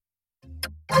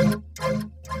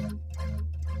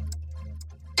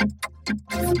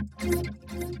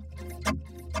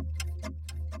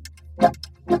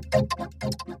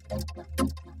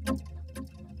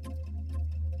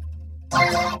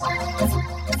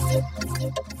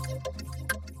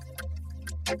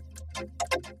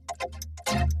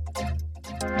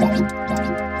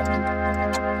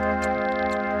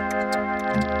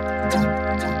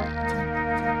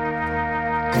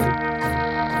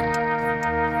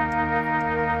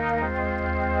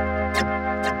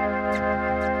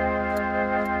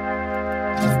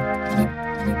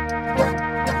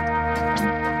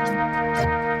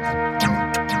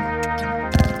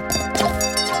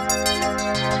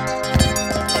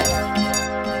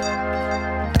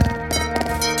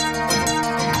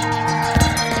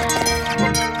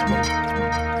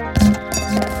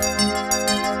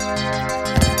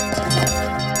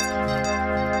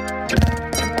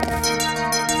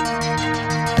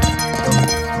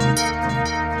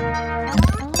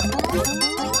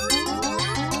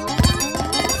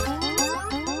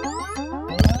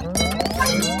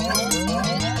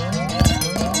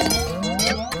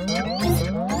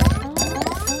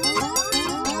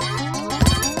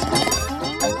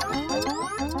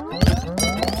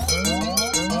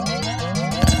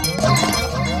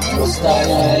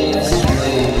Хрустальные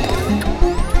сны,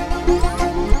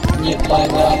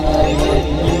 непонятные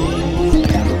дни,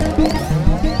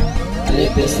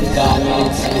 лепестками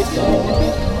цветов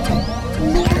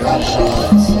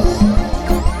ложатся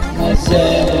на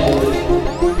землю.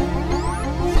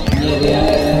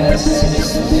 Нереальность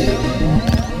весны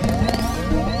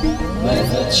в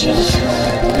этот час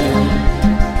дни.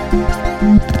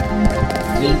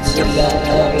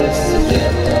 Вентиляторы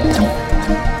света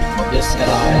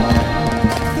бескрайний,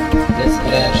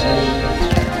 безбрежный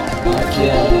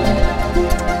океан,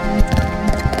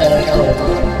 эхо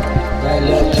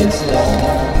далеких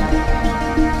стран,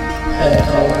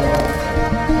 эхо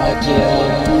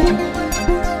океан,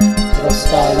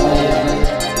 хрустальные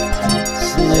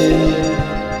сны,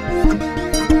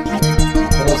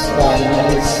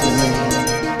 хрустальные сны,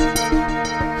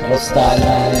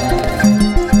 хрустальные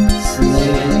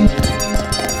сны.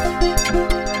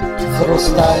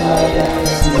 Хрустальные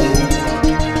сны,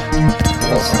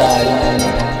 хрустальные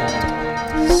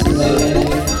сны,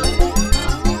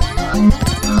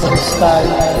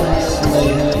 хрустальные сны.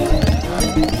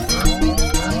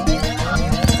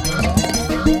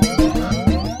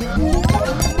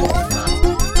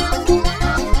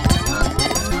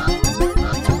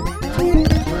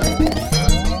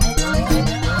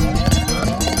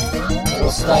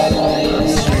 Хрустальные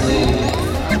сны,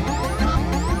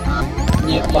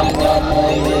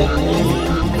 непонятные дни,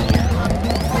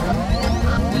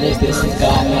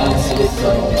 лепестками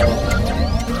цветов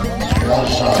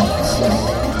ложатся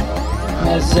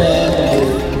на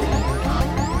землю.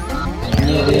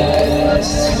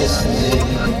 Нереальность весны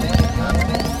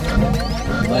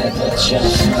в этот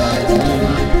час дни.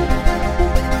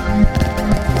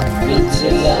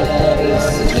 Вентиляторы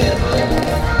света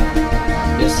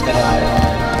бескрайний,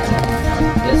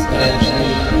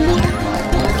 безбрежный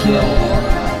океан,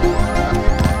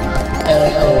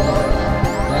 эхо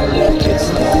далеких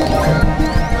стран,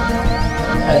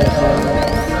 эхо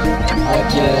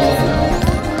океана,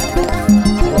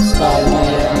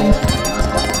 хрустальные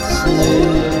сны,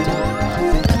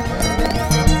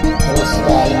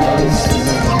 хрустальные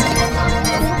сны,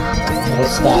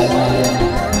 хрустальные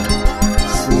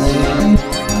сны,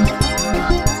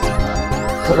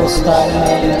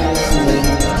 хрустальные сны,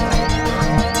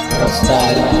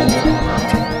 хрустальные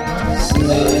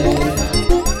сны,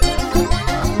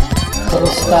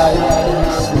 хрустальные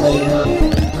сны.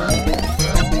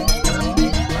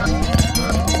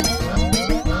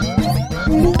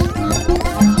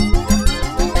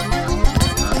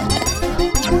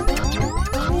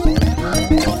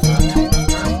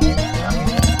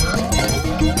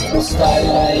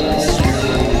 Хрустальные сны,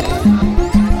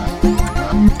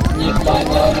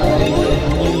 непонятные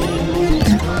дни,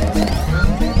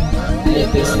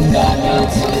 лепестками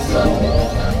цветов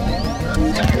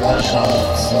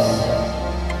ложатся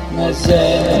на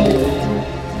землю.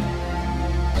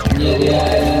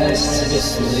 Нереальность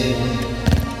весны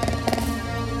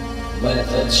в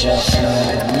этот час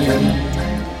дни.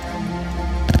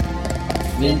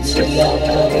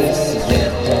 Вентиляторы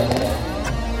света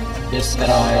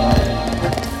бескрайний,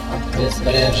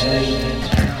 безбрежный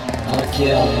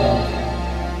океан,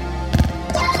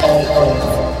 эхо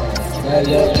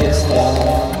далеких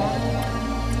стран,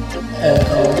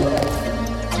 эхо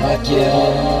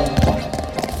океана,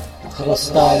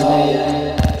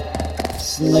 хрустальные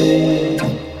сны,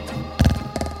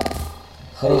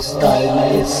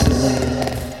 хрустальные сны.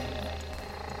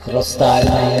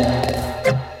 Хрустальные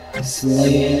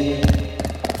сны,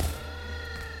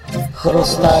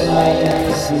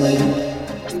 хрустальные сны,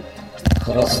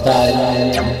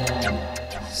 хрустальные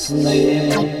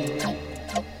сны,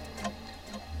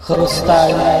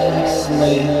 хрустальные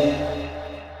сны.